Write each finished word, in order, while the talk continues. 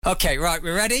Okay, right,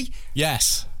 we're ready?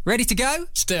 Yes. Ready to go?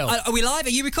 Still. Are we live? Are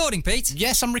you recording, Pete?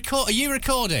 Yes, I'm recording. Are you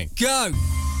recording? Go!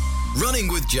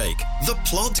 Running with Jake, the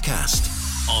Plodcast.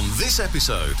 On this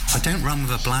episode... I don't run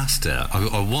with a blaster.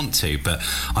 I want to, but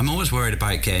I'm always worried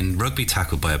about getting rugby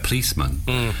tackled by a policeman.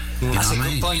 You know That's what a I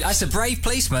good mean? point. That's a brave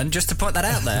policeman, just to put that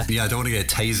out there. Yeah, I don't want to get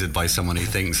tasered by someone who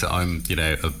thinks that I'm,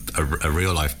 a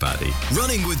real-life baddie.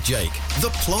 Running with Jake, the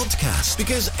Plodcast.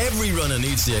 Because every runner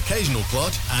needs the occasional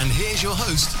plod. And here's your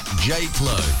host, Jake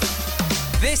Lowe.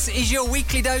 This is your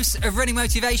weekly dose of running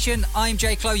motivation. I'm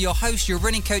Jake Lowe, your host, your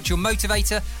running coach, your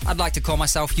motivator. I'd like to call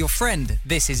myself your friend.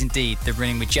 This is indeed the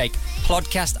Running with Jake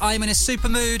podcast. I'm in a super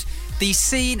mood. The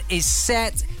scene is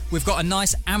set. We've got a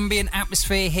nice ambient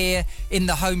atmosphere here in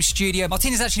the home studio.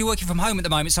 Martina's actually working from home at the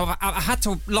moment, so I had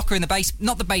to lock her in the basement.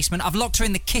 Not the basement. I've locked her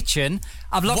in the kitchen.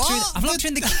 I've locked her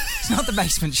in the. It's not the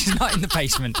basement. She's not in the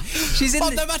basement. She's in.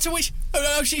 Well, no matter which.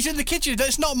 Oh, she's in the kitchen.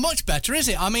 It's not much better, is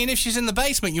it? I mean, if she's in the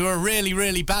basement, you're a really,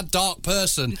 really bad, dark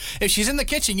person. If she's in the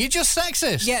kitchen, you're just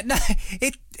sexist. Yeah, no,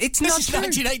 it's this not is true.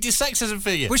 1980s sexism for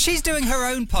you. Well, she's doing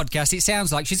her own podcast, it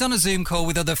sounds like. She's on a Zoom call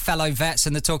with other fellow vets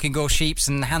and the Talking Gore Sheeps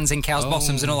and Hands in Cows'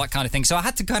 Bottoms and all that kind of thing. So I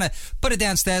had to kind of put her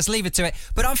downstairs, leave her to it.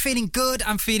 But I'm feeling good.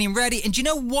 I'm feeling ready. And do you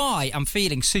know why I'm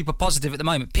feeling super positive at the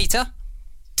moment, Peter?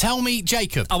 Tell me,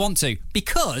 Jacob. I want to.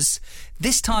 Because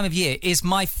this time of year is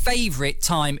my favourite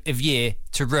time of year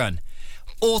to run.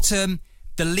 Autumn,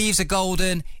 the leaves are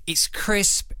golden, it's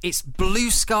crisp, it's blue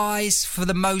skies for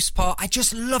the most part. I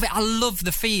just love it. I love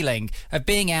the feeling of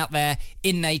being out there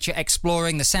in nature,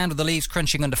 exploring, the sound of the leaves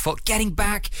crunching underfoot, getting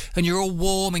back, and you're all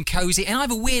warm and cosy. And I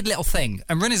have a weird little thing,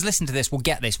 and runners listen to this will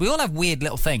get this. We all have weird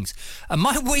little things. And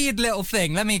my weird little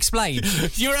thing, let me explain.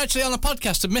 You're actually on a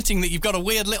podcast admitting that you've got a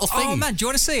weird little thing. Oh, man, do you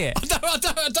want to see it? I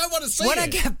don't want to see it. When I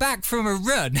get back from a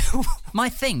run, my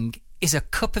thing is a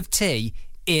cup of tea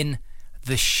in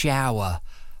the shower.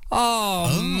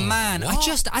 Oh man,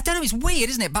 what? I don't know, it's weird,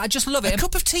 isn't it? But I just love it. A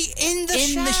cup of tea in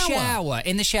the shower?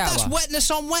 In the shower. That's wetness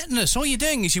on wetness. All you're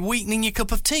doing is you're weakening your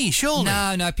cup of tea, surely.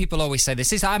 No, people always say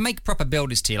this. I make proper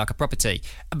builder's tea, like a proper tea.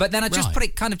 But then I just put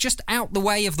it kind of just out the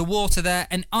way of the water there.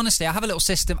 And honestly, I have a little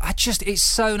system. It's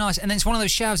so nice. And then it's one of those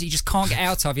showers that you just can't get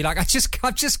out of. You're like, I've just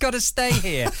got to stay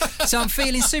here. So I'm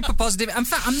feeling super positive. In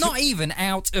fact, I'm not even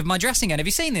out of my dressing gown. Have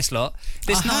you seen this, look?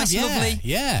 This lovely.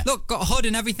 Yeah. Look, got a hood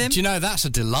and everything. Do you know, that's a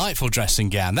delightful dressing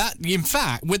gown. That, in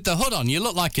fact, with the hood on, you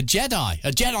look like a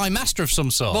Jedi master of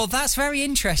some sort. Well, that's very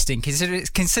interesting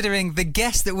considering the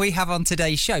guest that we have on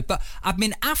today's show. But I've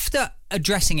been after a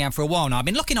dressing gown for a while now. I've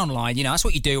been looking online, that's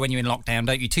what you do when you're in lockdown,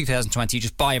 don't you? 2020, you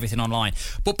just buy everything online.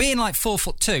 But being like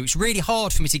 4'2", it's really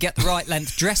hard for me to get the right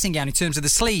length dressing gown in terms of the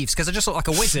sleeves, because I just look like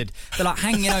a wizard. They're like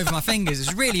hanging over my fingers.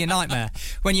 It's really a nightmare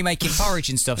when you're making porridge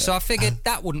and stuff. So I figured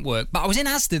that wouldn't work. But I was in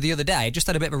Asda the other day, just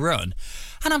had a bit of a run,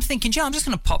 and I'm thinking, I'm just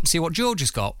going to pop and see what George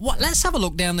has got. Let's have a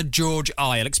look down the George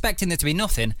aisle, expecting there to be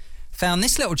nothing. Found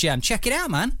this little gem. Check it out,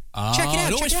 man. Check it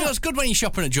out. It always feels good when you're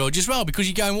shopping at George as well, because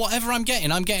you're going, whatever I'm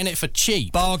getting it for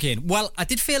cheap. Bargain. Well, I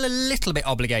did feel a little bit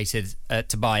obligated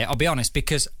to buy it, I'll be honest,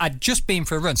 because I'd just been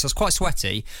for a run, so I was quite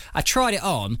sweaty. I tried it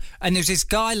on, and there was this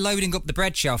guy loading up the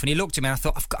bread shelf, and he looked at me, and I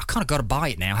thought, I kind of got to buy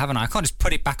it now, haven't I? I can't just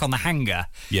put it back on the hanger.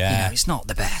 Yeah. It's not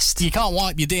the best. You can't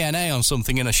wipe your DNA on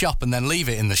something in a shop and then leave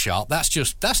it in the shop. That's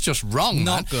just wrong,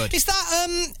 Not man. good. Is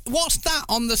that, what's that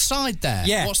on the side there?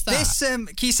 Yeah. What's that? This, can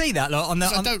you see that, look, on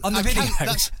the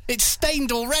video? It's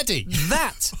stained already.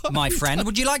 That, my friend,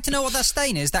 would you like to know what that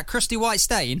stain is? That crusty white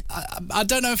stain? I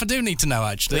don't know if I do need to know,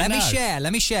 actually. Let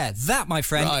me share. That, my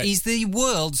friend, is the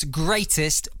world's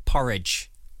greatest porridge.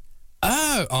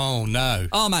 Oh no.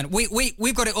 Oh man,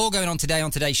 we've got it all going on today on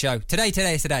today's show. Today.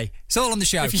 It's all on the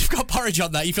show. If you've got porridge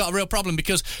on that, you've got a real problem,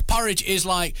 because porridge is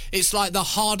like the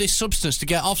hardest substance to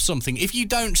get off something. If you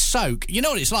don't soak, you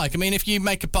know what it's like. I mean, if you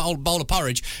make a bowl of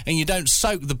porridge and you don't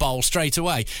soak the bowl straight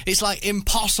away, it's like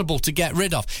impossible to get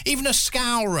rid of. Even a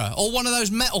scourer or one of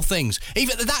those metal things,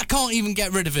 even that can't even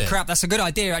get rid of it. Crap, that's a good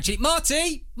idea actually.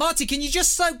 Marty, can you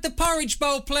just soak the porridge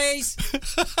bowl, please?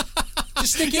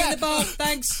 Just stick it in the bowl,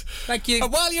 thanks. Thank you.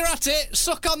 And while you're at it,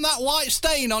 suck on that white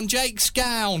stain on Jake's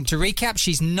gown. To recap,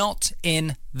 she's not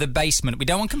in the basement. We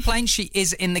don't want complaints. She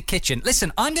is in the kitchen.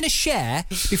 Listen, I'm going to share,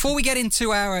 before we get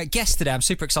into our guest today, I'm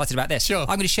super excited about this. Sure. I'm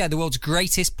going to share the world's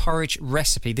greatest porridge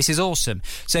recipe. This is awesome.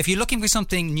 So if you're looking for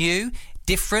something new,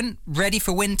 different, ready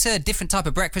for winter, different type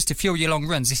of breakfast to fuel your long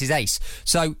runs, this is ace.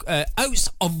 So oats,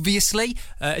 obviously,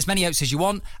 as many oats as you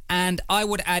want, and I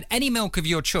would add any milk of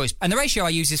your choice. And the ratio I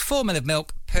use is 4 ml of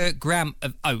milk per gram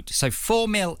of oat. So 4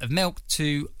 ml of milk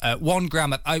to 1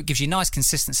 gram of oat gives you nice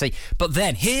consistency. But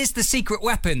then, here's the secret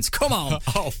weapons. Come on.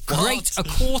 Grate a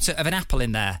quarter of an apple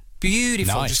in there.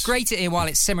 Beautiful. Nice. Just grate it in while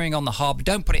it's simmering on the hob.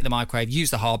 Don't put it in the microwave.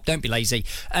 Use the hob. Don't be lazy.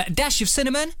 A dash of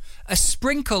cinnamon, a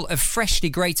sprinkle of freshly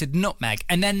grated nutmeg,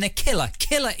 and then the killer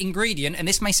ingredient, and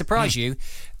this may surprise you,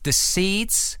 the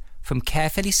seeds from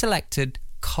carefully selected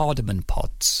cardamom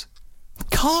pods.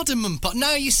 Cardamom pot.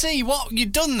 No, you see, what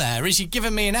you've done there is you've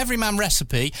given me an everyman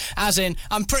recipe, as in,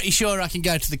 I'm pretty sure I can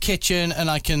go to the kitchen and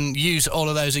I can use all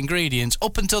of those ingredients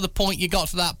up until the point you got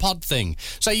to that pod thing.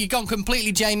 So you've gone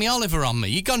completely Jamie Oliver on me.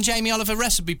 You've gone Jamie Oliver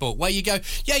recipe book, where you go,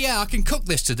 yeah, I can cook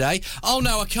this today. Oh,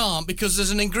 no, I can't, because there's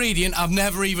an ingredient I've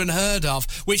never even heard of,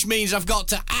 which means I've got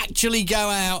to actually go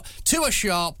out to a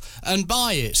shop and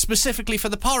buy it, specifically for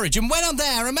the porridge. And when I'm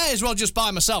there, I may as well just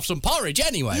buy myself some porridge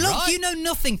anyway, Look, right? you know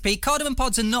nothing, Pete. Cardamom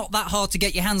pods are not that hard to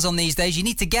get your hands on these days. You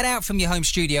need to get out from your home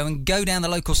studio and go down the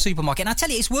local supermarket. And I tell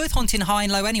you, it's worth hunting high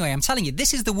and low anyway. I'm telling you,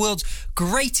 this is the world's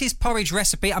greatest porridge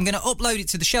recipe. I'm going to upload it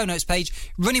to the show notes page,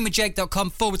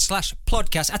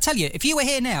 runningwithjake.com/podcast. I tell you, if you were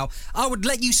here now, I would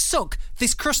let you suck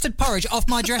this crusted porridge off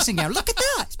my dressing gown. Look at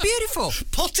that. It's beautiful.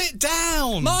 Put it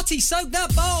down. Marty, soak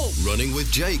that bowl. Running with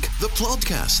Jake, the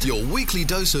podcast, your weekly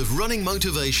dose of running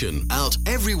motivation, out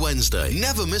every Wednesday.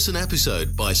 Never miss an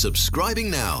episode by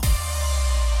subscribing now.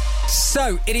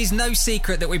 So, it is no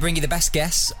secret that we bring you the best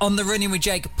guests on the Running with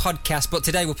Jake podcast, but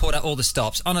today we'll put out all the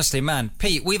stops. Honestly, man,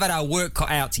 Pete, we've had our work cut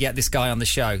out to get this guy on the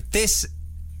show. This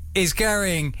is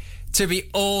going to be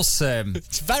awesome.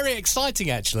 It's very exciting,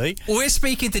 actually. We're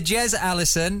speaking to Jez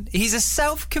Allison. He's a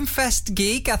self-confessed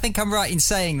geek. I think I'm right in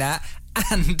saying that.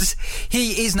 And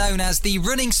he is known as the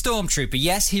running stormtrooper.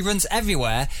 Yes, he runs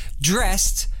everywhere,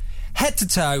 dressed head to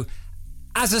toe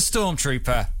as a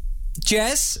stormtrooper.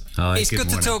 Jez, Hi, it's good to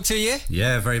morning. talk to you.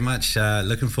 Yeah, very much.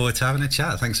 Looking forward to having a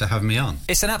chat. Thanks for having me on.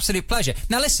 It's an absolute pleasure.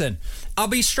 Now, listen, I'll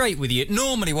be straight with you.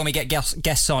 Normally, when we get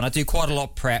guests on, I do quite a lot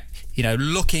of prep,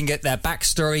 looking at their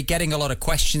backstory, getting a lot of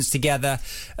questions together.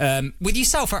 With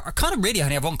yourself, I kind of really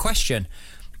only have one question.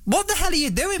 What the hell are you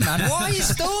doing, man? Why are you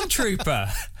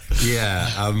Stormtrooper?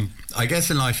 Yeah, I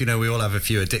guess in life, we all have a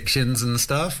few addictions and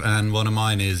stuff, and one of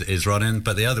mine is running,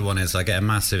 but the other one is I get a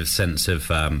massive sense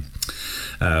of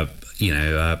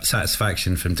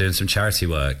satisfaction from doing some charity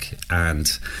work,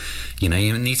 and you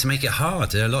need to make it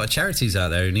hard. There are a lot of charities out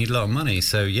there who need a lot of money,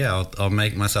 so yeah, I'll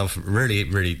make myself really,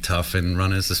 really tough and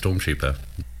run as a stormtrooper.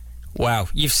 Wow,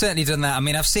 you've certainly done that. I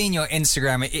mean, I've seen your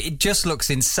Instagram. It just looks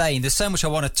insane. There's so much I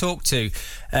want to talk to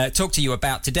you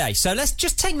about today. So let's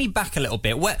just take me back a little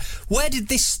bit. Where did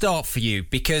this start for you?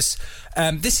 Because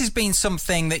this has been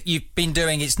something that you've been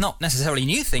doing. It's not necessarily a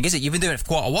new thing, is it? You've been doing it for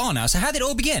quite a while now. So how did it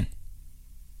all begin?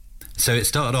 So it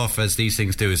started off, as these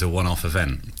things do, as a one-off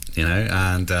event,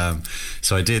 and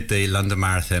so I did the London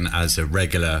Marathon as a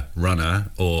regular runner,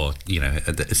 or,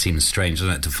 it seems strange,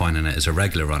 doesn't it, defining it as a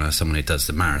regular runner, someone who does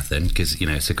the marathon, because,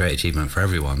 it's a great achievement for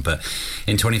everyone. But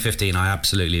in 2015, I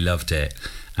absolutely loved it,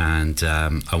 and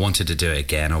I wanted to do it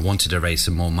again. I wanted to raise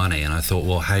some more money, and I thought,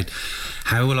 well,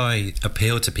 how will I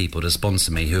appeal to people to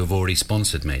sponsor me who have already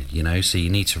sponsored me, So you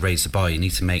need to raise the bar, you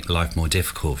need to make life more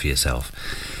difficult for yourself.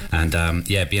 And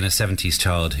being a 70s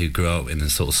child who grew up in the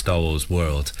sort of Star Wars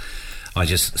world, I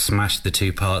just smashed the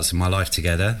two parts of my life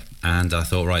together, and I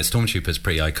thought, right, Stormtrooper's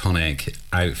pretty iconic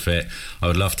outfit, I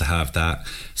would love to have that,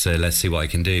 so let's see what I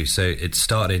can do. So it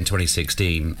started in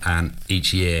 2016, and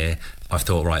each year I've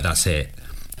thought, right, that's it.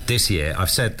 This year,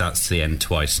 I've said that's the end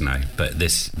twice now, but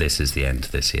this is the end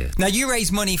this year. Now, you raise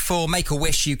money for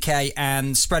Make-A-Wish UK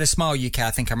and Spread a Smile UK,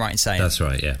 I think I'm right in saying. That's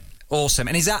right, yeah. Awesome.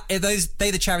 And are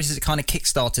they the charities that kind of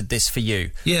kick-started this for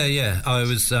you? Yeah. I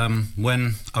was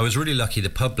when I was really lucky.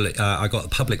 I got the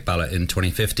public ballot in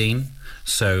 2015,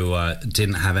 so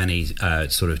didn't have any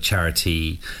sort of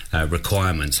charity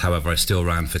requirements. However, I still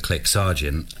ran for Click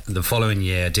Sergeant. The following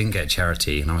year, I didn't get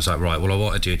charity, and I was like, right, well, I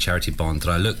want to do a charity bond.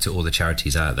 And I looked at all the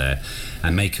charities out there,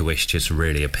 and Make-A-Wish just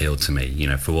really appealed to me.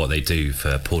 For what they do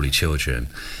for poorly children.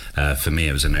 For me,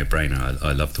 it was a no-brainer.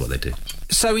 I loved what they do.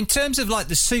 So in terms of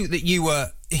the suit that you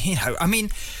were, I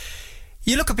mean,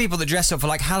 you look at people that dress up for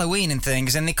Halloween and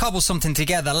things, and they cobble something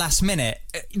together last minute.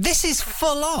 This is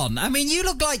full on. I mean, you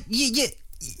look like you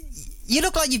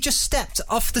look like you've just stepped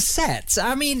off the set.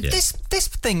 I mean, this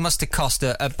thing must have cost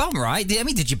a bum, right?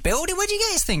 Did you build it? Where'd you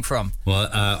get this thing from? Well,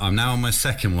 I'm now on my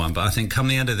second one, but I think come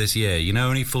the end of this year,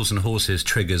 only Fools and Horses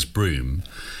triggers Broom.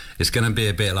 It's going to be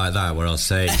a bit like that, where I'll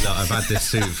say, look, I've had this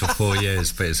suit for 4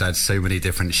 years, but it's had so many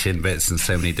different shin bits and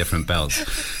so many different belts.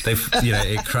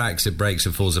 It cracks, it breaks,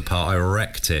 it falls apart. I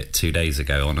wrecked it 2 days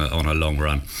ago on a long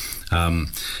run.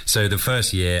 So the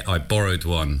first year, I borrowed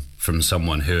one from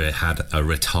someone who had a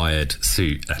retired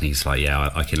suit, and he's like, yeah,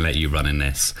 I can let you run in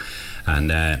this. and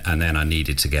then I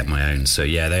needed to get my own. So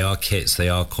yeah, they are kits. They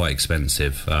are quite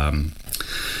expensive.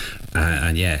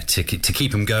 And yeah, to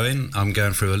keep them going, I'm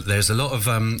going through. There's a lot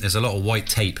of white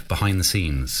tape behind the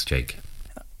scenes, Jake.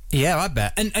 Yeah, I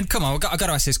bet. And come on, I got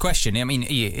to ask this question. I mean,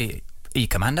 are you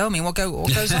commando? I mean, what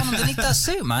goes on underneath that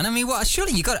suit, man? I mean,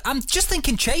 surely you got. I'm just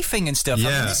thinking chafing and stuff.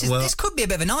 Yeah, I mean, this could be a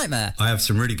bit of a nightmare. I have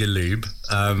some really good lube,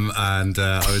 and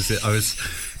I was.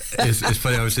 It's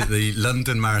funny. I was at the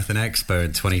London Marathon Expo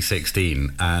in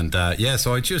 2016, and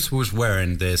so I just was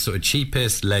wearing the sort of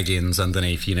cheapest leggings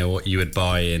underneath. You know what you would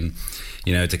buy in,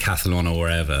 Decathlon or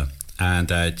wherever,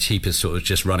 and cheapest sort of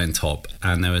just running top.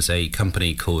 And there was a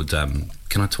company called.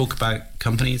 Can I talk about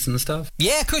companies and stuff?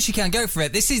 Yeah, of course you can. Go for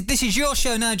it. This is your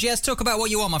show now, Jess. Talk about what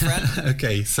you want, my friend.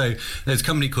 Okay, so there's a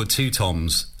company called Two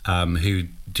Toms who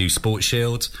do Sport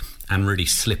Shield and really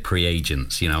slippery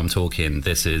agents. I'm talking,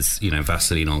 this is,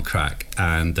 Vaseline on crack.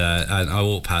 And I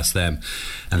walked past them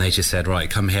and they just said, right,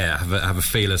 come here, have a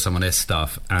feel of some of this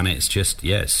stuff. And it's just,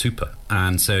 it's super.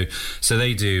 And so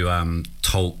they do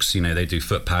talks, they do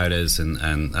foot powders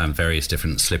and various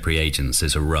different slippery agents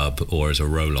as a rub or as a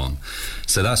roll-on.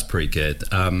 So that's pretty good.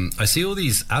 I see all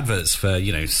these adverts for,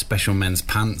 special men's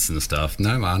pants and stuff.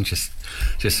 No, man, just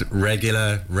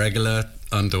regular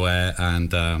underwear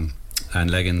and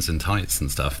leggings and tights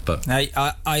and stuff. But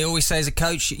I always say as a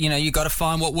coach, you got to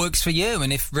find what works for you.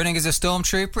 And if running as a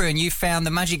stormtrooper and you found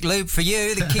the magic lube for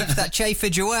you that keeps that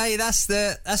chafage away, that's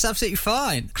absolutely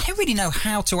fine. I don't really know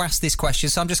how to ask this question,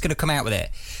 so I'm just going to come out with it.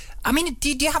 I mean, do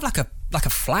you have like a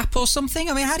flap or something?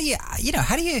 I mean, how do you?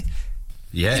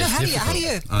 Yeah, it's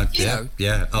difficult.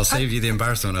 Yeah. I'll save you the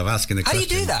embarrassment of asking the question. How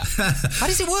do you do that? How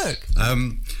does it work?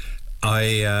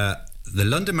 The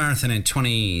London Marathon in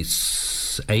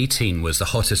 2018 was the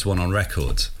hottest one on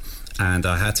record, and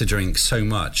I had to drink so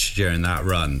much during that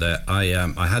run that I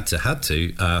had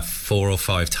to 4 or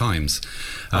 5 times.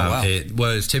 Wow. It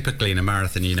was typically in a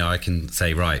marathon, I can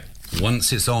say, right,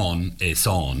 once it's on,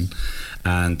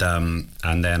 and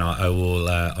then I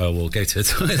will go to the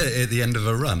toilet at the end of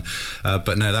a run.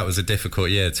 But no, that was a difficult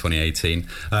year, 2018.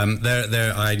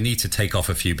 I need to take off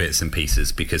a few bits and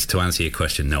pieces because, to answer your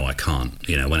question, no, I can't.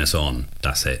 When it's on,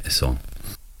 that's it. It's on.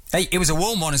 Hey, it was a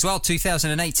warm one as well,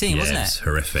 2018, wasn't it? Yes,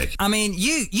 horrific. I mean,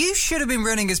 you should have been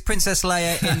running as Princess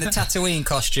Leia in the Tatooine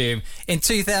costume in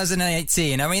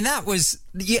 2018. I mean, that was...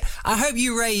 I hope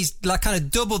you raised kind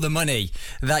of double the money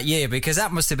that year, because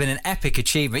that must have been an epic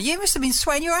achievement. You must have been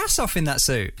sweating your ass off in that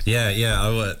suit. Yeah.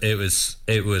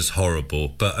 It was horrible.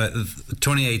 But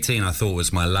 2018, I thought,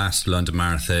 was my last London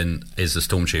Marathon as a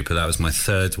Stormtrooper. That was my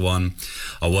 3rd one.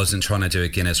 I wasn't trying to do a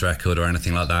Guinness record or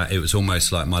anything like that. It was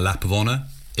almost like my lap of honour.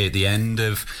 At the end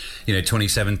of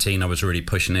 2017, I was really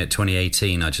pushing it.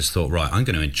 2018, I just thought, right, I'm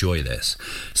going to enjoy this.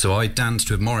 So I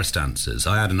danced with Morris dancers.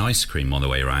 I had an ice cream on the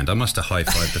way around. I must have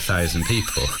high-fived 1,000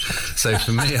 people. So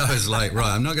for me, I was like,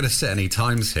 right, I'm not going to set any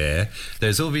times here.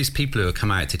 There's all these people who have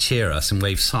come out to cheer us and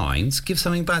wave signs. Give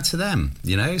something back to them,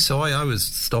 So I was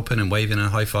stopping and waving and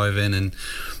high-fiving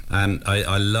and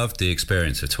I loved the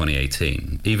experience of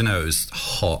 2018. Even though it was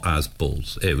hot as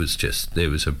balls, it was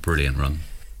a brilliant run.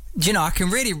 Do you know, I can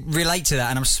really relate to that,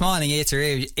 and I'm smiling ear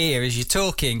to ear as you're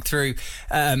talking through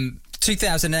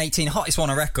 2018 hottest one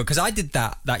on record, because I did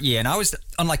that year, and I was,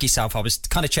 unlike yourself, I was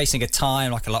kind of chasing a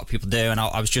time like a lot of people do, and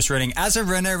I was just running as a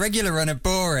runner, regular runner,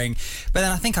 boring. But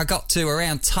then I think I got to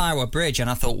around Tower Bridge, and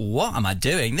I thought, what am I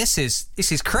doing? This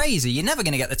is crazy. You're never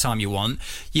going to get the time you want.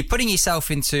 You're putting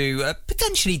yourself into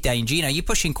potentially danger. You're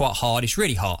pushing quite hard. It's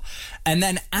really hot. And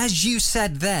then, as you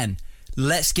said then,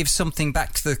 let's give something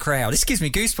back to the crowd. This gives me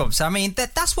goosebumps. I mean,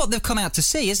 that's what they've come out to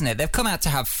see, isn't it? They've come out to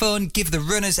have fun, give the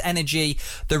runners energy.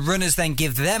 The runners then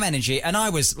give them energy. And I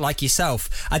was, like yourself,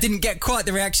 I didn't get quite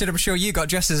the reaction I'm sure you got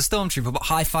dressed as a Stormtrooper, but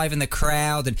high-fiving the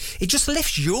crowd. And it just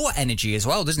lifts your energy as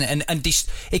well, doesn't it? And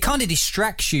it kind of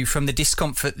distracts you from the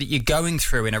discomfort that you're going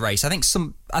through in a race. I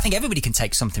think everybody can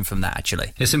take something from that,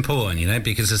 actually. It's important,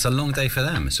 because it's a long day for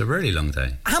them. It's a really long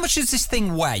day. How much does this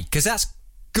thing weigh? Because it's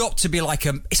got to be like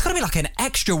an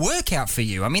extra workout for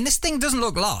you. I mean, this thing doesn't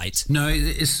look light. No,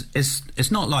 it's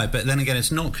not light, but then again,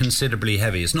 it's not considerably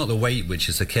heavy. It's not the weight which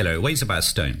is the killer. It weighs about a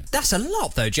stone. That's a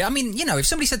lot, though, Jake. I mean, if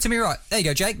somebody said to me, right, there you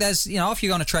go, Jake, there's, off you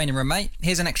go on a training run, mate,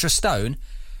 here's an extra stone,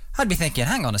 I'd be thinking,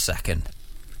 hang on a second.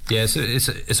 Yeah, so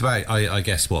it's about, I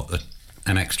guess,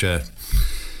 an extra...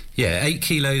 Yeah, 8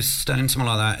 kilos stone, something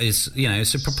like that is,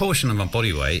 it's a proportion of my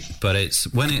body weight, but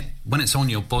it's when it's on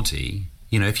your body...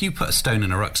 if you put a stone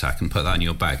in a rucksack and put that on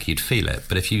your back, you'd feel it.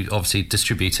 But if you obviously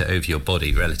distribute it over your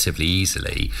body relatively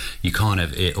easily, you kind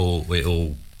of it all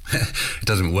it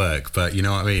doesn't work, but you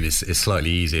know what I mean. It's slightly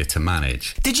easier to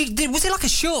manage. Was it like a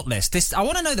short list? I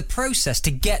want to know the process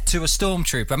to get to a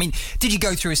Stormtrooper. I mean, did you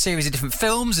go through a series of different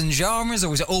films and genres, or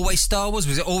was it always Star Wars?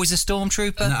 Was it always a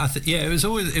Stormtrooper? No, it was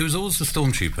always the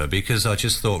Stormtrooper, because I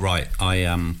just thought, right,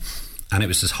 and it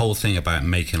was this whole thing about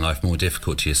making life more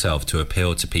difficult to yourself to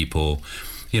appeal to people.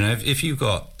 You know, if you've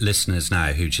got listeners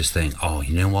now who just think, oh,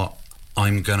 you know what,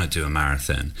 I'm going to do a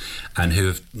marathon, and who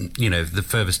have, you know, the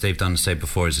furthest they've done, say,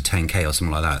 before is a 10K or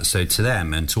something like that. So to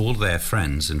them and to all their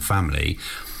friends and family,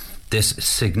 this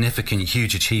significant,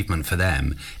 huge achievement for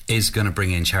them is going to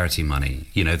bring in charity money.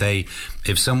 You know,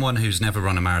 if someone who's never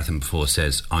run a marathon before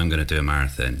says, I'm going to do a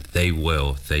marathon, they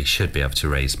should be able to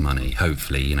raise money,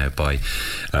 hopefully, you know, by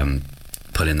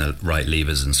putting the right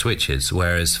levers and switches.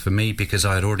 Whereas for me, because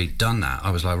I had already done that,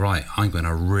 I was like, right, I'm going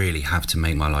to really have to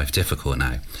make my life difficult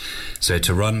now. So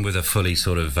to run with a fully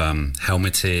sort of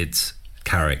helmeted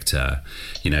character,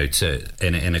 you know,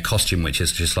 in a costume which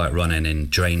is just like running in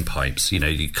drain pipes, you know,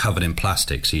 you're covered in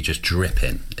plastic, so you're just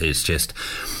dripping. It's just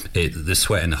the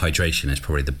sweat and the hydration is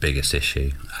probably the biggest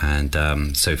issue.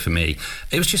 And so for me,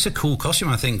 it was just a cool costume.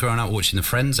 I think growing up watching the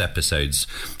Friends episodes,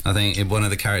 I think one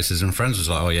of the characters in Friends was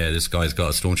like, oh yeah, this guy's got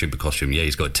a Stormtrooper costume. Yeah,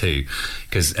 he's got two,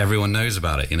 because everyone knows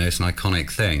about it. You know, it's an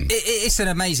iconic thing. It's an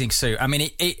amazing suit. I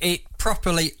mean, it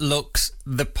properly looks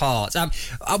the part.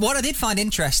 What I did find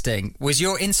interesting was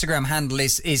your Instagram handle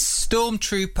is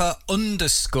Stormtrooper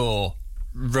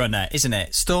 _runner, isn't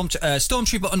it?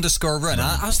 Stormtrooper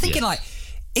 _runner. I was thinking, like,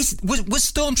 was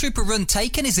Stormtrooper Run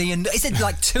taken? Is it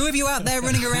like two of you out there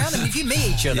running around? I mean, if you meet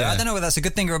each other, I don't know whether that's a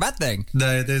good thing or a bad thing.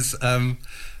 No, there's.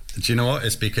 Do you know what?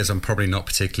 It's because I'm probably not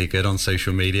particularly good on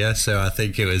social media. So I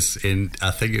think it was in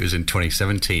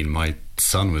 2017. My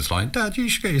son was like, "Dad, you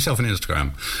should get yourself an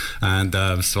Instagram," and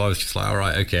so I was just like, "All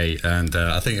right, okay." And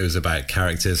I think it was about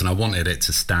characters, and I wanted it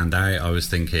to stand out. I was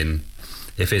thinking,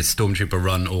 if it's Stormtrooper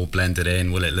Run all blended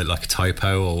in, will it look like a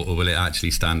typo, or will it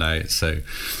actually stand out? So.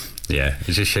 Yeah,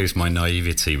 it just shows my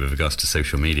naivety with regards to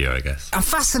social media, I guess. I'm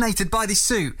fascinated by this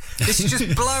suit. This is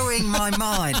just blowing my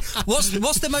mind. What's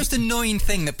the most annoying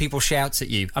thing that people shout at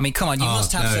you? I mean, come on, you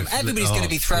must have some. Everybody's going to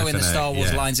be throwing the Star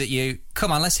Wars lines at you.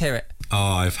 Come on, let's hear it.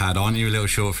 Oh, I've had, aren't you a little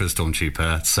short for a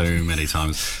Stormtrooper? So many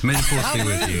times. Metaphor to be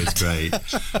with you is great.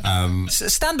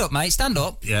 Stand up, mate, stand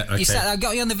up. Yeah, okay. I've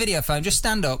got you on the video phone, just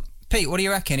stand up. Pete, what do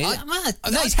you reckon?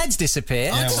 His head's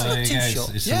disappeared. It's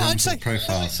the wrong sort of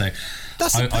profile, so...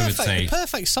 That's the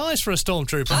perfect size for a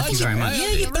Stormtrooper. Thank you very much. Yeah,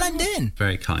 you blend in.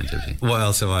 Very kind of you. What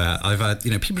else have I had? I've had,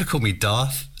 people have called me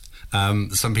Darth.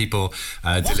 Some people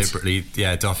deliberately,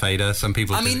 Darth Vader. Some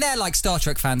people... I mean, they're like Star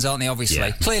Trek fans, aren't they, obviously?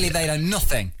 Yeah. Clearly they know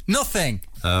nothing. Nothing!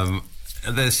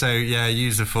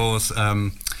 Use the Force.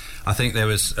 I think there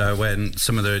was, when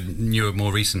some of the newer,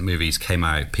 more recent movies came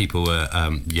out, people were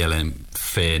yelling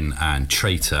Finn and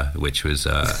traitor, which was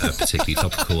a particularly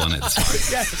topical one at the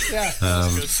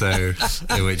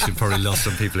time. Which had probably lost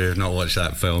some people who have not watched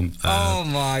that film. Oh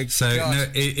my god! So no,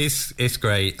 it's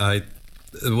great.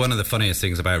 One of the funniest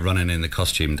things about running in the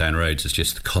costume down roads is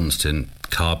just the constant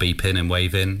car beeping and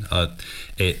waving.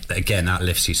 That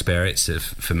lifts your spirits.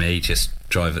 For me, just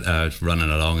running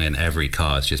along in every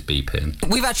car is just beeping.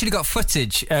 We've actually got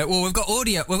footage. We've got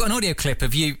audio. We've got an audio clip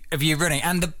of you running.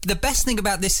 And the best thing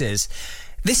about this is,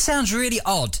 this sounds really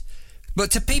odd,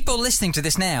 but to people listening to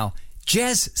this now,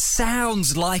 Jez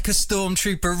sounds like a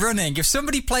Stormtrooper running. If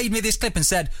somebody played me this clip and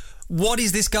said, "What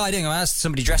is this guy doing?" I asked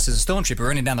somebody dressed as a Stormtrooper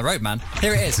running down the road, man.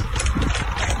 Here it is.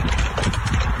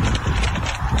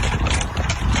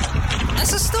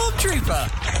 That's a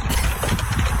Stormtrooper.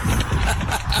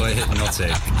 Quite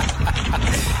hypnotic.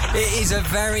 It is a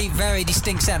very, very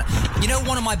distinct sound. You know,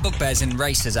 one of my bugbears in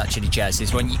races, actually, Jez,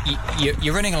 is when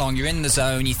you're running along, you're in the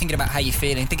zone, you're thinking about how you're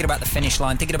feeling, thinking about the finish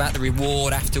line, thinking about the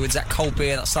reward afterwards, that cold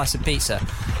beer, that slice of pizza.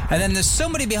 And then there's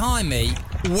somebody behind me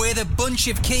with a bunch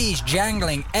of keys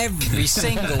jangling every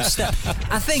single step.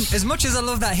 I think, as much as I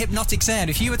love that hypnotic sound,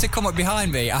 if you were to come up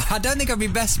behind me, I don't think I'd be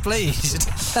best pleased.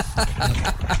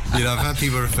 I've had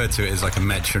people refer to it as like a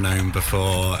metronome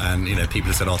before, and people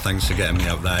have said, "Oh, thanks for getting me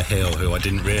up that hill," who I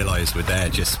didn't realise were there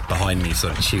just behind me,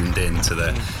 sort of tuned in to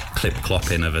the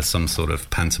clip-clopping of some sort of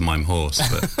pantomime horse.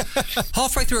 But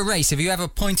halfway through a race, have you ever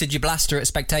pointed your blaster at a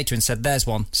spectator and said, "There's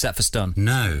one, set for stun"?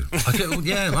 No. I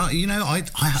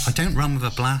don't run with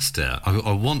a blaster.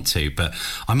 I want to, but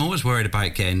I'm always worried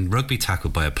about getting rugby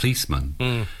tackled by a policeman.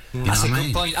 That's a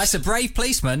good point. That's a brave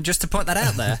policeman, just to point that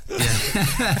out there.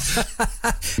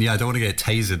 I don't want to get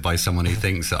tasered by someone who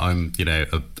thinks that I'm,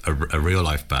 a real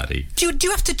life baddie. Do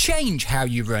you have to change how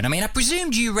you run? I mean, I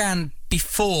presumed you ran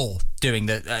before doing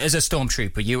as a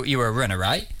stormtrooper? You were a runner,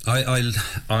 right?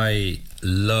 I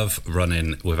love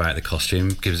running without the costume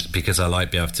because I like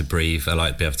to be able to breathe. I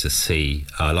like to be able to see.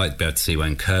 I like to be able to see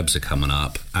when curbs are coming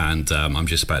up, and I'm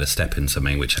just about to step in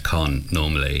something which I can't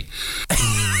normally.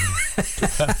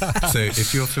 So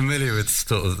if you're familiar with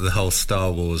sort of the whole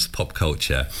Star Wars pop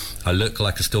culture, I look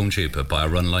like a stormtrooper, but I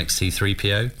run like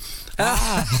C-3PO.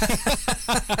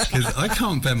 Because I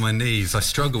can't bend my knees. I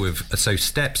struggle with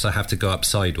steps. I have to go up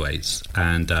sideways,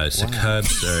 and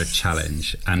curbs are a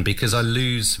challenge. And because I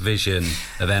lose vision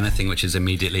of anything which is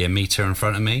immediately a metre in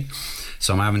front of me,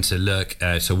 so I'm having to look.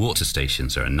 So water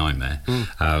stations are a nightmare.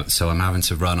 So I'm having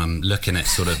to run. I'm looking at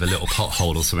sort of a little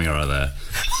pothole or something or other,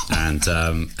 and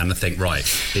I think, right,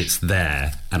 it's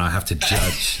there, and I have to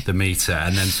judge the metre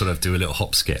and then sort of do a little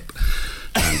hop skip.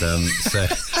 And so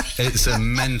it's a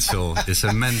mental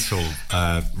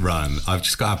run. I've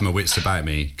just got to have my wits about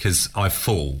me because I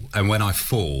fall, and when I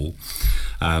fall,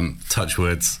 touch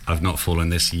woods, I've not fallen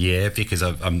this year because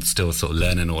I'm still sort of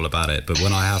learning all about it, but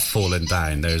when I have fallen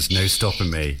down, there's no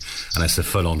stopping me, and it's a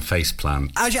full-on face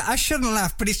plant. I shouldn't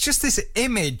laugh, but it's just this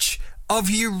image of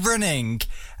you running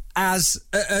as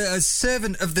a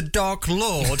servant of the Dark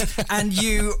Lord, and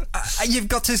you've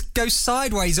got to go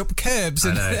sideways up curbs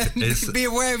and be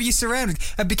aware of your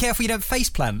surroundings and be careful you don't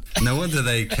faceplant. No wonder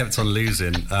they kept on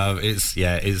losing.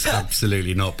 It's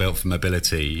absolutely not built for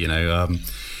mobility, you know.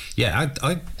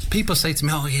 People say to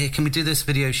me, "Oh yeah, can we do this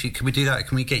video shoot? Can we do that?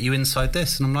 Can we get you inside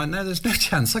this?" And I'm like, "No, there's no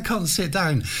chance. I can't sit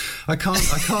down. I can't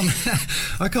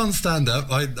stand up.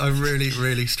 I really,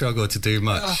 really struggle to do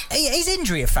much." Is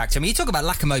injury a factor? I mean, you talk about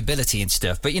lack of mobility and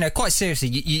stuff, but, you know, quite seriously,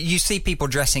 you see people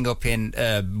dressing up in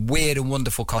weird and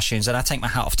wonderful costumes, and I take my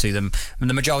hat off to them. And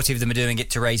the majority of them are doing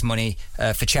it to raise money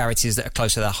for charities that are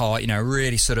close to their heart, you know,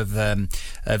 really sort of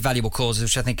valuable causes,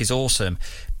 which I think is awesome.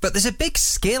 But there's a big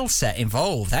skill set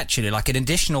involved, actually, like an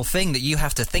additional thing that you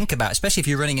have to think about, especially if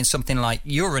you're running in something like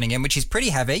you're running in, which is pretty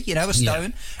heavy, you know, a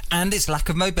stone, and its lack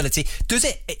of mobility. Does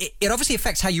it obviously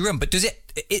affects how you run, but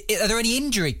are there any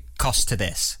injury costs to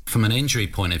this? From an injury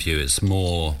point of view, it's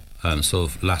more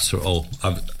sort of lateral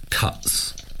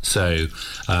cuts. So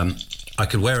I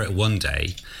could wear it one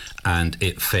day, and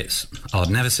it fits.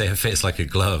 I'd never say it fits like a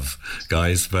glove,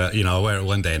 guys, but, you know, I wear it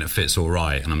one day and it fits all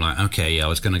right, and I'm like, okay, yeah, I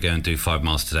was going to go and do 5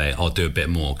 miles today. I'll do a bit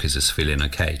more because it's feeling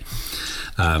okay.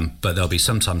 But there'll be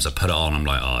sometimes I put it on, I'm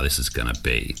like, oh, this is going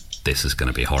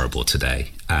to be horrible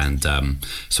today. And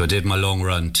so I did my long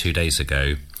run 2 days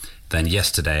ago. Then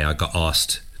yesterday I got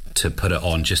asked to put it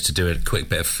on just to do a quick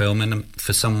bit of filming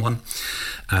for someone,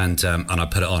 and I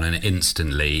put it on, and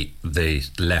instantly the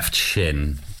left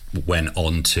shin went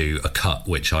on to a cut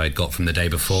which I had got from the day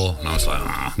before, and I was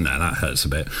like, no, that hurts a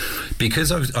bit,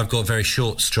 because I've got very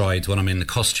short strides when I'm in the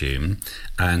costume,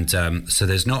 and so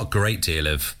there's not a great deal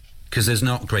of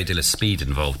speed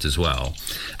involved as well.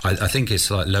 I think it's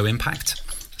like low impact.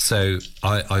 So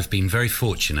I've been very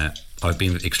fortunate. I've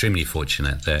been extremely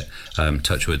fortunate that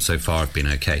touch wood so far I've been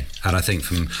okay, and I think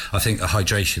the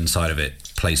hydration side of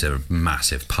it plays a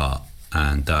massive part.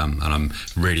 And I'm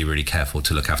really, really careful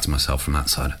to look after myself from that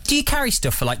side. Do you carry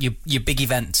stuff for like your big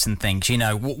events and things? You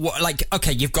know, like,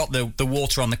 okay, you've got the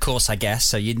water on the course, I guess,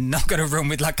 so you're not going to run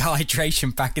with like a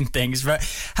hydration pack and things. But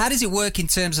how does it work in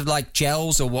terms of like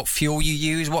gels or what fuel you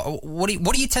use? What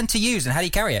do you tend to use, and how do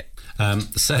you carry it?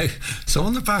 So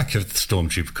on the back of the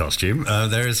Stormtrooper costume,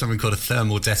 there is something called a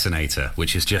thermal detonator,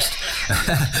 which is just...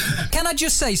 Can I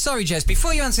just say, sorry, Jez,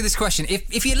 before you answer this question,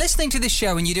 if you're listening to this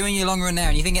show and you're doing your long run now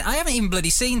and you're thinking, I haven't even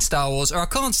bloody seen Star Wars, or I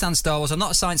can't stand Star Wars, I'm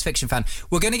not a science fiction fan,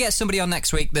 we're going to get somebody on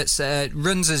next week that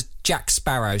runs as Jack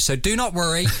Sparrow, so do not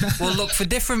worry. We'll look for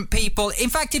different people. In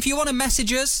fact, if you want to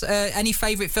message us any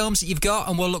favourite films that you've got,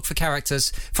 and we'll look for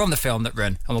characters from the film that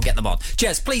run, and we'll get them on.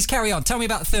 Jez, please carry on. Tell me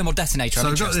about the thermal detonator. So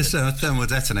I've got this thermal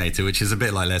detonator, which is a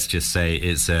bit like, let's just say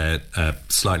it's a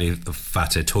slightly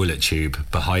fatter toilet tube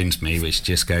behind me, which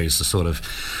just goes sort of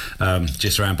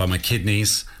just around by my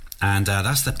kidneys. And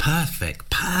that's the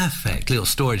perfect little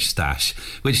storage stash,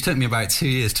 which took me about 2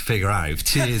 years to figure out.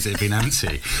 2 years it had been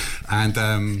empty. And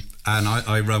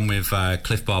I run with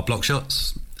Cliff Bar block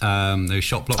shots. Those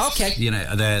shot blocks, okay. You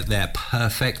know, they're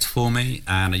perfect for me,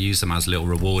 and I use them as a little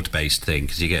reward-based thing,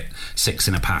 because you get 6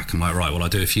 in a pack. I'm like, right, well, I'll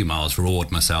do a few miles,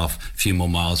 reward myself, a few more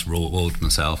miles, reward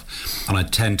myself. And I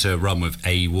tend to run with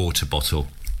a water bottle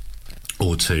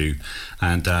or two,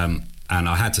 and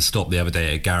I had to stop the other day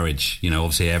at a garage. You know,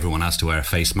 obviously everyone has to wear a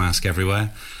face mask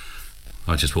everywhere.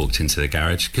 I just walked into the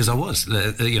garage because I was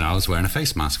wearing a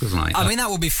face mask, wasn't I? I mean, that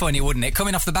would be funny, wouldn't it?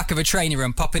 Coming off the back of a training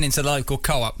room, popping into the local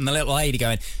co-op, and the little lady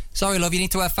going, "Sorry, love, you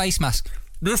need to wear a face mask."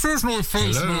 This is my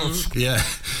face mask. Yeah.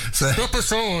 Step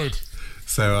aside.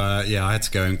 So yeah, I had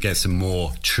to go and get some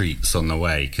more treats on the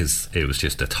way because it was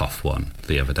just a tough one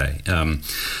the other day.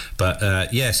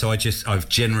 But yeah, so I've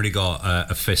generally got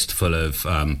a fistful of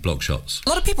block shots. A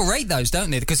lot of people rate those,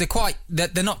 don't they? Because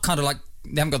they're not kind of like,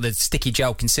 they haven't got the sticky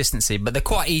gel consistency, but they're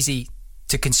quite easy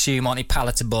to consume, aren't they,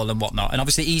 palatable and whatnot, and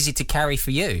obviously easy to carry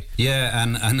for you. Yeah,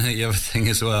 and the other thing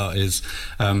as well is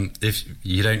if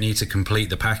you don't need to complete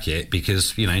the packet,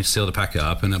 because seal the packet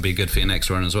up and it'll be good for your next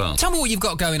run as well. Tell me what you've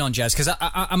got going on, Jazz, because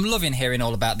I'm loving hearing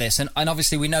all about this, and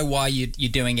obviously we know why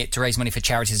you're doing it, to raise money for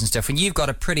charities and stuff, and you've got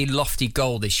a pretty lofty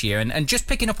goal this year. And just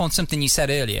picking up on something you said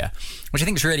earlier, which I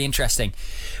think is really interesting,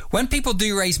 when people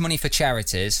do raise money for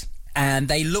charities and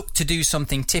they look to do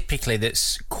something typically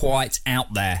that's quite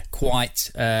out there,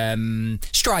 quite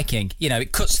striking,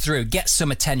 it cuts through, gets some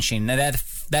attention, and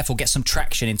therefore gets some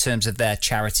traction in terms of their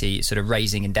charity sort of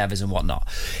raising endeavours and whatnot.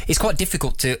 It's quite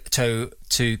difficult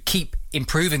to keep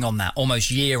improving on that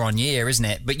almost year on year, isn't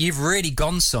it? But you've really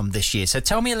gone some this year. So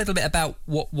tell me a little bit about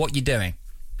what you're doing.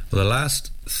 Well, the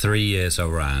last 3 years I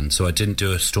ran, so I didn't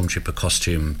do a Stormtrooper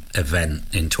costume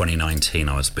event in 2019.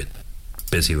 I was a bit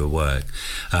busy with work,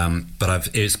 but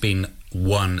it's been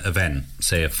one event,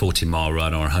 say a 40-mile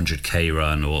run or a 100k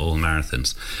run or all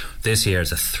marathons. This year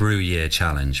is a through-year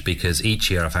challenge, because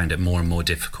each year I found it more and more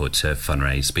difficult to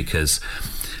fundraise, because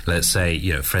let's say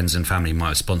friends and family might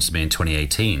have sponsored me in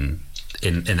 2018.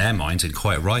 In their minds, and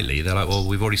quite rightly, they're like, well,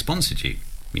 we've already sponsored you,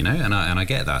 and I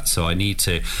get that. So I need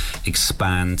to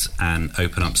expand and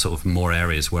open up sort of more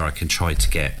areas where I can try to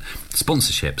get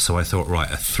sponsorship. So I thought,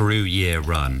 right, a through-year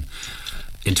run.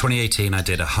 In 2018, I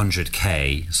did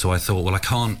 100k, so I thought, well, I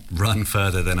can't run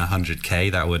further than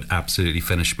 100k. That would absolutely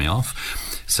finish me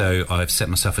off. So I've set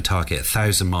myself a target,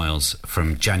 1,000 miles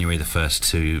from January the 1st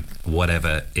to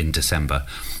whatever in December.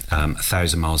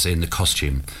 1,000 miles in the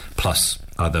costume, plus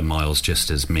other miles just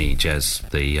as me, Jez,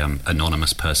 the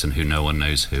anonymous person who no one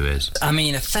knows who is. I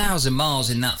mean, 1,000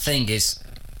 miles in that thing is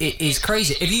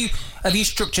crazy. Have you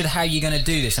structured how you're going to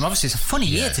do this? And obviously it's a funny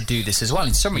year to do this as well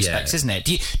in some respects, isn't it?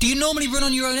 Do you normally run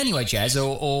on your own anyway, Jez,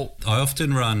 or? I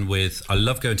often run I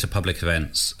love going to public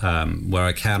events. Where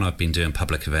I can, I've been doing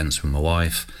public events with my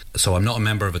wife. So I'm not a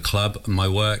member of a club. My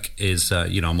work is,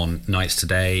 I'm on nights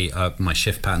today. My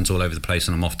shift pattern's all over the place,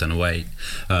 and I'm often away,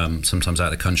 sometimes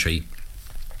out of the country.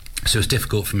 So it's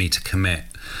difficult for me to commit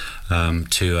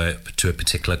to a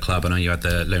particular club. I know you had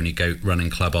the Lonely Goat Running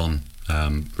Club on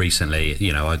recently.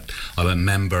 I'm a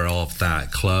member of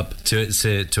that club. To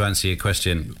answer your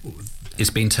question, it's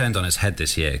been turned on its head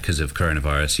this year because of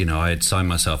coronavirus. I had signed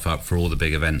myself up for all the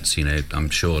big events. I'm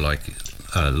sure like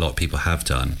a lot of people have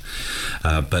done,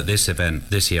 but this event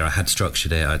this year I had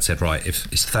structured it. I'd said, right, if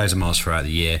it's 1,000 miles throughout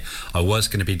the year, I was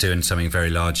going to be doing something very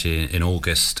large in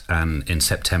August and in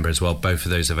September as well. Both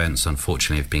of those events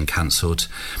unfortunately have been cancelled,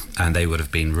 and they would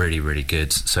have been really, really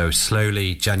good. So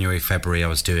slowly, January, February, I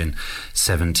was doing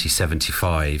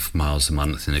 75 miles a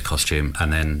month in the costume,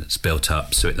 and then it's built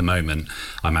up. So at the moment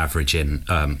I'm averaging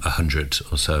 100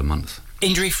 or so a month.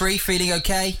 Injury free, feeling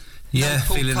okay? Yeah,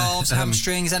 feeling calves,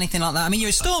 hamstrings, anything like that. I mean, you're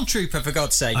a stormtrooper, for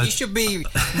God's sake. You should be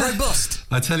robust.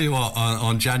 I tell you what,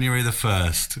 on January the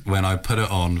 1st, when I put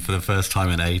it on for the first time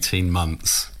in 18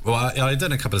 months, well, I'd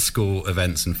done a couple of school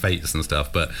events and fetes and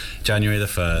stuff, but January the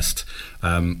 1st,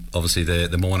 obviously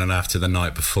the morning after the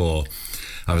night before,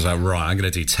 I was like, right, I'm going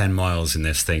to do 10 miles in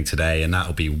this thing today, and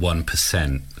that'll be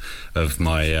 1% of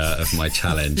my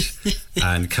challenge.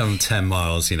 And come 10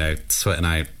 miles, sweating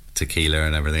out tequila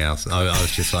and everything else, I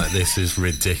was just like, this is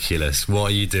ridiculous.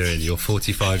 What are you doing? You're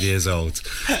 45 years old,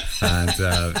 and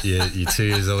you're 2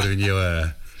 years older than you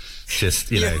were.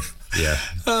 Just, Yeah.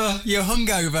 You're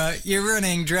hungover, you're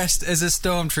running dressed as a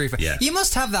stormtrooper. Yeah. You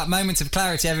must have that moment of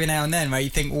clarity every now and then where you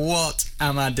think, what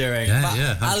am I doing?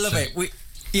 Yeah, I love it.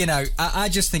 I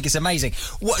just think it's amazing.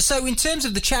 So in terms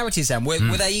of the charities then, were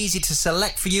they easy to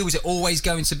select for you? Was it always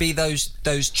going to be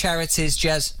those charities,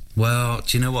 Jez? Well,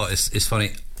 do you know what? It's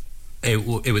funny.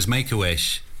 It was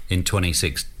Make-A-Wish in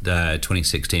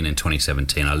 2016 and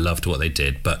 2017. I loved what they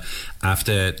did, but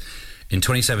in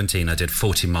 2017 I did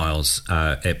 40 miles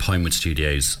at Pinewood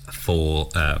Studios for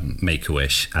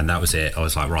Make-A-Wish, and that was it. I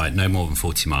was like, right, no more than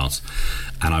 40 miles,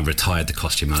 and I retired the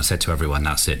costume, and I said to everyone,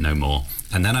 that's it, no more.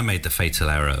 And then I made the fatal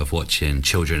error of watching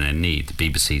Children in Need,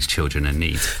 BBC's Children in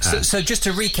Need. So just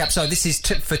to recap, this is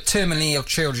for terminally ill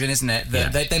children, isn't it?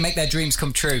 They make their dreams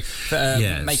come true.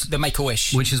 The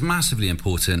Make-A-Wish, which is massively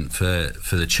important for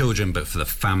the children, but for the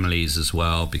families as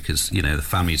well, because the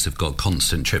families have got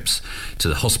constant trips to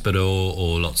the hospital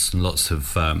or lots and lots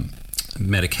of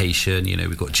medication.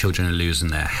 We've got children who are losing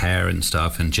their hair and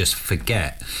stuff, and just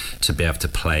forget to be able to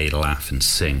play, laugh, and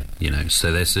sing.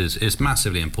 So it's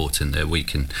massively important that we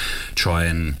can try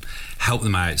and help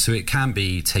them out. So it can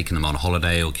be taking them on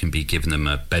holiday, or it can be giving them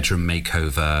a bedroom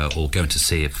makeover, or going to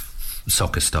see a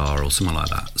soccer star or something like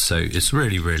that. So it's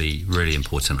really, really, really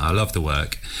important. I love the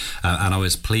work, and I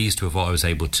was pleased with what I was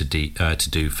able to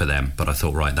do for them. But I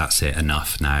thought, right, that's it,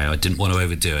 enough now. I didn't want to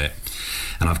overdo it.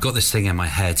 And I've got this thing in my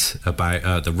head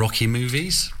about the Rocky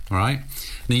movies, right?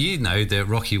 Now, that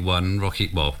Rocky 1, Rocky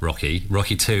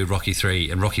 2, Rocky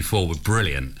 3 and Rocky 4 were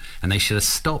brilliant, and they should have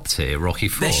stopped it at Rocky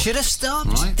 4. They should have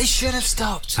stopped. Right? They should have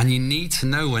stopped. And you need to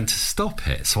know when to stop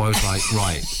it. So I was like,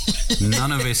 right,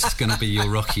 none of this is going to be your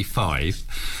Rocky 5,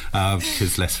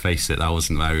 because let's face it, that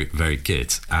wasn't very, very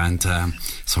good. And so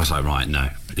I was like, right,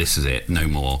 no, this is it, no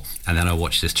more. And then I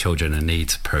watched this Children in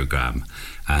Need program,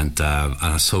 and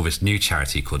I saw this new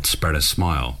charity called Spread a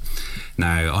Smile.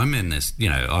 Now, I'm in this,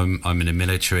 I'm in the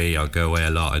military. I go away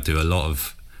a lot. I do a lot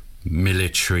of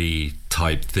military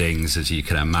type things, as you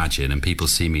can imagine, and people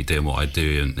see me doing what I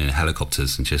do in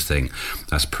helicopters and just think,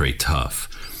 that's pretty tough.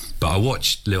 But I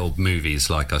watched little movies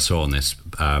like I saw on this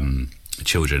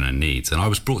Children in Need, and I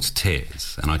was brought to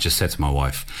tears, and I just said to my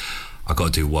wife, I've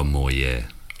got to do one more year.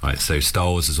 Right, so Star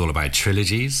Wars is all about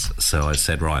trilogies, so I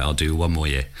said, right, I'll do one more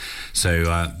year. So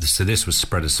this was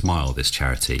Spread a Smile, this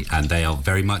charity, and they are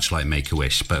very much like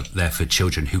Make-A-Wish, but they're for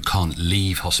children who can't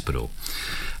leave hospital.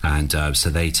 And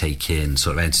so they take in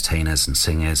sort of entertainers and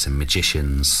singers and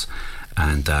magicians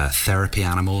and therapy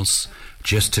animals,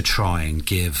 just to try and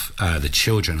give the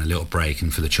children a little break,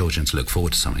 and for the children to look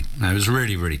forward to something. Now, it was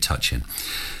really, really touching.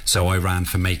 So I ran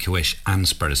for Make-A-Wish and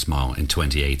Spread a Smile in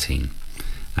 2018.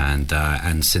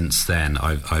 And since then,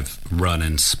 I've run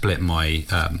and split my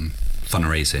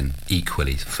fundraising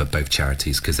equally for both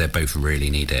charities, because they both really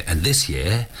need it. And this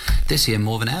year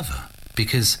more than ever,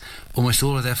 because almost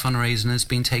all of their fundraising has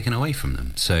been taken away from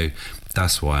them. So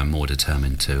that's why I'm more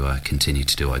determined to continue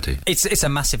to do what I do. It's a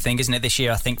massive thing, isn't it, this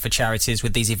year, I think, for charities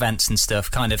with these events and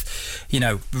stuff, kind of,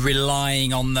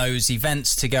 relying on those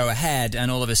events to go ahead,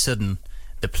 and all of a sudden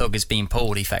the plug is being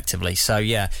pulled effectively. So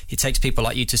yeah, it takes people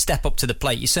like you to step up to the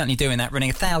plate. You're certainly doing that, running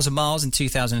 1,000 miles in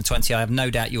 2020. I have no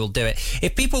doubt you will do it.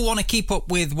 If people want to keep up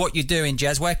with what you're doing,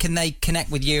 Jez, where can they connect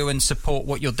with you and support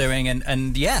what you're doing,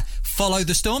 and follow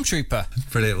the Stormtrooper?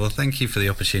 Brilliant. Well, thank you for the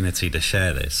opportunity to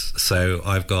share this. So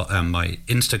I've got my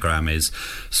Instagram is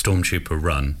Stormtrooper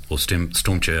Run, or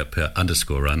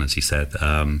Stormtrooper_run, as you said.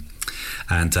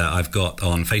 And I've got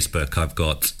on Facebook, I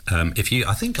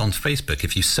think on Facebook,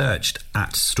 if you searched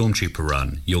at Stormtrooper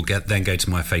Run, you'll then go to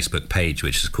my Facebook page,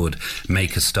 which is called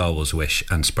Make a Star Wars Wish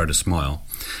and Spread a Smile.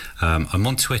 I'm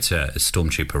on Twitter as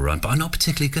Stormtrooper Run, but I'm not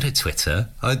particularly good at Twitter.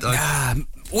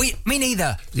 Me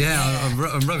neither. Yeah,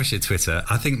 I'm rubbish at Twitter.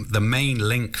 I think the main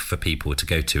link for people to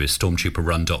go to is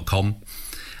stormtrooperrun.com.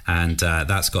 And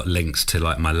that's got links to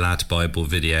like my Lad Bible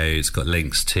videos, got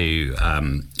links to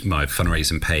my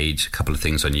fundraising page, a couple of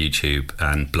things on YouTube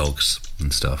and blogs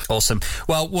and stuff. Awesome.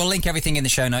 Well, we'll link everything in the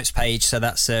show notes page. So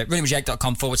that's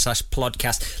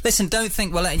runningwithjake.com/podcast. Listen, don't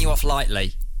think we're letting you off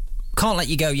lightly. Can't let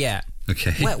you go yet.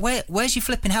 Okay. Where's your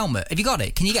flipping helmet? Have you got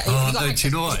it? Can you get? Do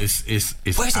you know what? It's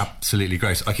absolutely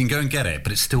gross. I can go and get it,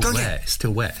 but it's still wet. It's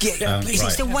still wet. Is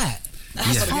it still wet?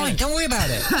 That's fine. Don't worry about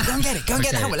it. Go and get it. Go and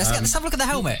get the helmet. Let's have a look at the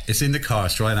helmet. It's in the car.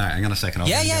 It's right out. Hang on a second. No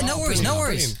worries. No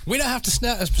worries. We don't have to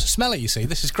smell it. You see,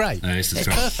 this is great. No, it's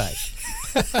perfect.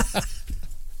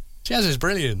 Jazz is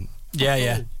brilliant.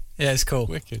 Yeah. It's cool.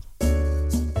 Wicked.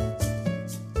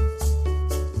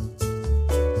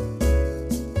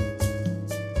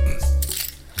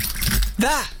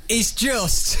 That is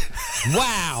just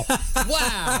wow.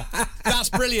 That's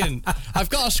brilliant. I've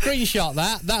got a screenshot.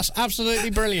 That's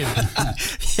absolutely brilliant.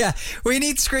 Yeah, we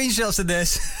need screenshots of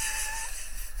this.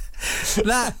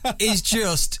 That is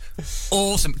just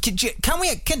awesome. Can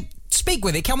speak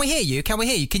with it? Can we hear you? Can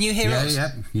you hear us?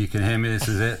 Yeah, you can hear me. This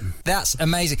is it. That's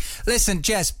amazing. Listen,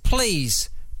 Jez, please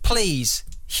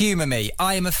humour me.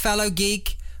 I am a fellow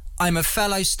geek. I'm a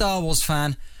fellow Star Wars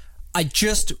fan.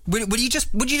 Would you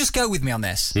just go with me on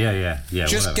this? Yeah.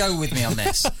 Just whatever. go with me on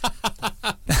this. I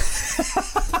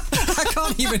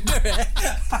can't even do it.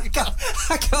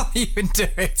 I can't even do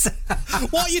it.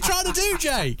 What are you trying to do,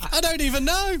 Jake? I don't even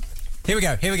know. Here we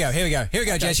go,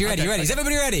 Jez. You ready? Is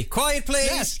everybody ready? Quiet,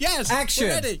 please. Yes. Action.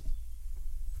 We're ready.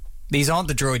 These aren't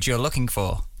the droids you're looking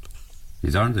for.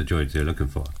 These aren't the droids you're looking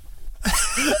for.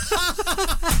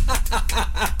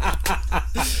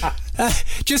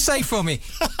 Just say for me.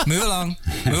 Move along.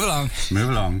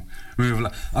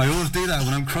 I always do that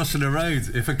when I'm crossing the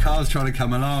road. If a car's trying to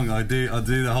come along, I do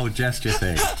the whole gesture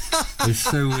thing. It's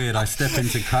so weird. I step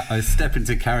into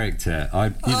character.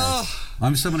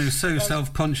 I'm someone who's so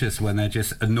self-conscious when they're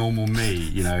just a normal me,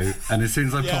 you know. And as soon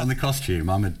as I put on the costume,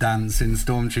 I'm a dancing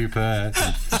stormtrooper.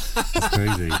 It's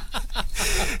crazy.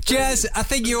 Jez, I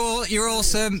think you're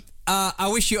awesome. I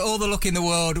wish you all the luck in the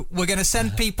world. We're going to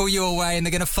send people your way and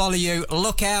they're going to follow you.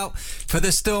 Look out for the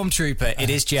Stormtrooper. It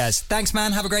is Jez. Thanks,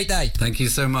 man. Have a great day. Thank you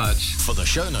so much. For the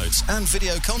show notes and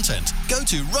video content, go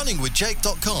to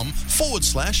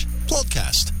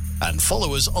runningwithjake.com/podcast and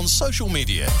follow us on social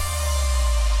media.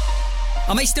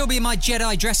 I may still be in my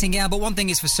Jedi dressing gown, but one thing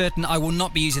is for certain, I will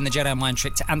not be using the Jedi mind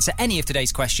trick to answer any of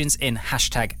today's questions in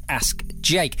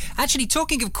 #AskJake. Actually,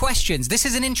 talking of questions, this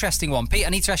is an interesting one. Pete, I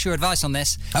need to ask your advice on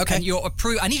this. Okay. And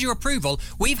I need your approval.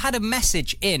 We've had a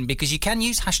message in, because you can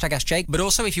use #AskJake, but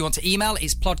also if you want to email,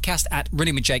 it's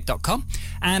podcast@runningwithjake.com.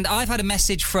 And I've had a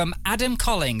message from Adam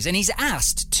Collings, and he's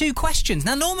asked 2 questions.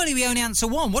 Now, normally we only answer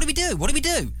 1. What do we do?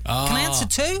 Can I answer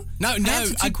 2? No. Can I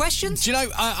answer 2 questions? Do you know,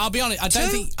 I'll be honest, I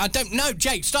don't know.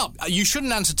 Jake, stop. You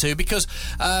shouldn't answer 2 because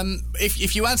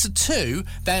if you answer 2,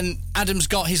 then Adam's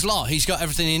got his lot. He's got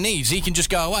everything he needs. He can just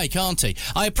go away, can't he?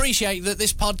 I appreciate that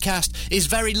this podcast is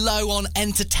very low on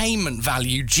entertainment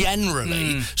value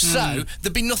generally, so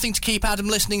there'd be nothing to keep Adam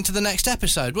listening to the next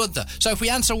episode, would there? So if we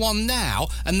answer 1 now,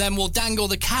 and then we'll dangle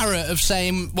the carrot of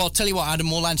saying, well, tell you what,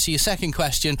 Adam, we'll answer your second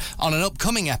question on an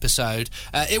upcoming episode,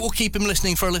 it will keep him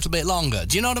listening for a little bit longer.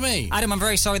 Do you know what I mean? Adam, I'm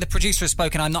very sorry. The producer has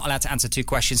spoken. I'm not allowed to answer 2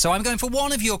 questions, so I'm going for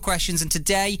 1 of your questions, and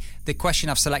today the question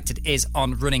I've selected is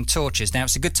on running torches. Now,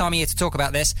 it's a good time of year to talk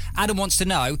about this. Adam wants to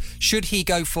know, should he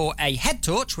go for a head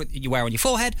torch you wear on your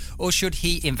forehead, or should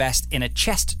he invest in a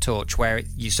chest torch where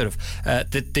you sort of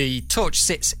the torch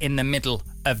sits in the middle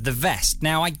of the vest?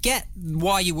 Now, I get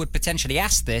why you would potentially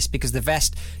ask this, because the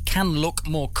vest can look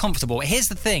more comfortable. Here's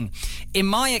the thing. In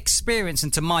my experience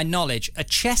and to my knowledge, a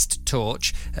chest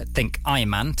torch, think Iron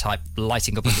Man type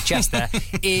lighting up of the chest there,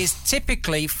 is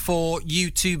typically for you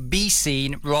to be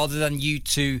seen rather than you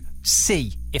to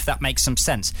see, if that makes some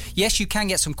sense. Yes, you can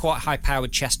get some quite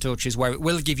high-powered chest torches where it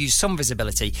will give you some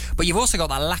visibility, but you've also got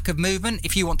that lack of movement.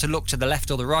 If you want to look to the left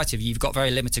or the right of you, you've got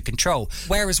very limited control.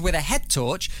 Whereas with a head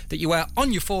torch that you wear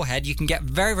on your forehead, you can get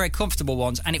very, very comfortable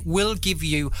ones, and it will give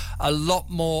you a lot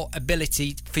more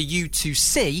ability for you to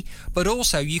see, but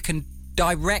also you can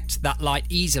direct that light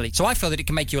easily. So I feel that it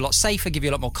can make you a lot safer, give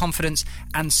you a lot more confidence,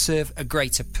 and serve a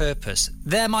greater purpose.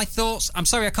 They're my thoughts. I'm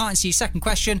sorry I can't answer your second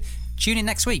question. Tune in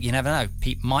next week. You never know.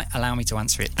 Pete might allow me to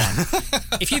answer it then.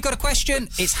 If you've got a question,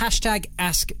 it's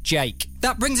 #AskJake.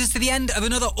 That brings us to the end of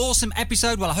another awesome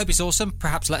episode. Well, I hope it's awesome.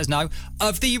 Perhaps let us know.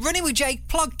 Of the Running with Jake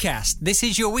podcast. This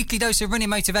is your weekly dose of running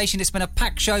motivation. It's been a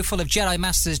packed show full of Jedi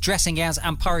Masters, dressing gowns,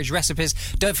 and porridge recipes.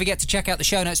 Don't forget to check out the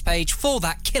show notes page for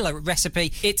that killer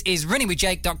recipe. It is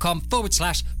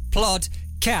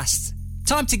runningwithjake.com/plodcast.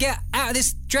 Time to get out of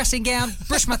this dressing gown,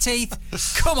 brush my teeth.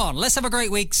 Come on, let's have a great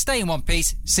week. Stay in one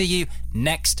piece. See you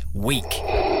next week.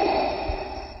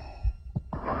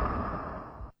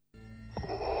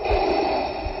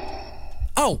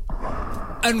 Oh,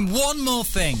 and one more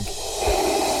thing.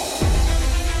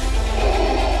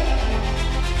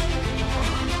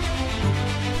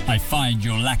 I find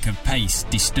your lack of pace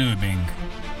disturbing.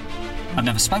 I've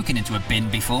never spoken into a bin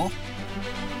before.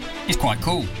 It's quite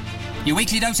cool. Your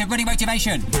weekly dose of running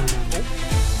motivation.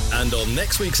 And on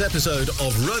next week's episode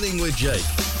of Running with Jake.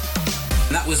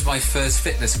 That was my first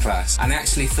fitness class, and I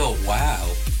actually thought,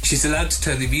 wow, she's allowed to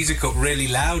turn the music up really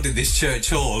loud in this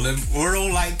church hall, and we're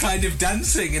all like kind of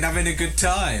dancing and having a good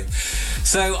time.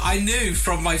 So I knew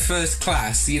from my first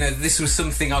class, this was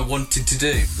something I wanted to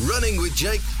do. Running with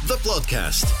Jake, the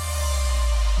podcast.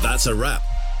 That's a wrap.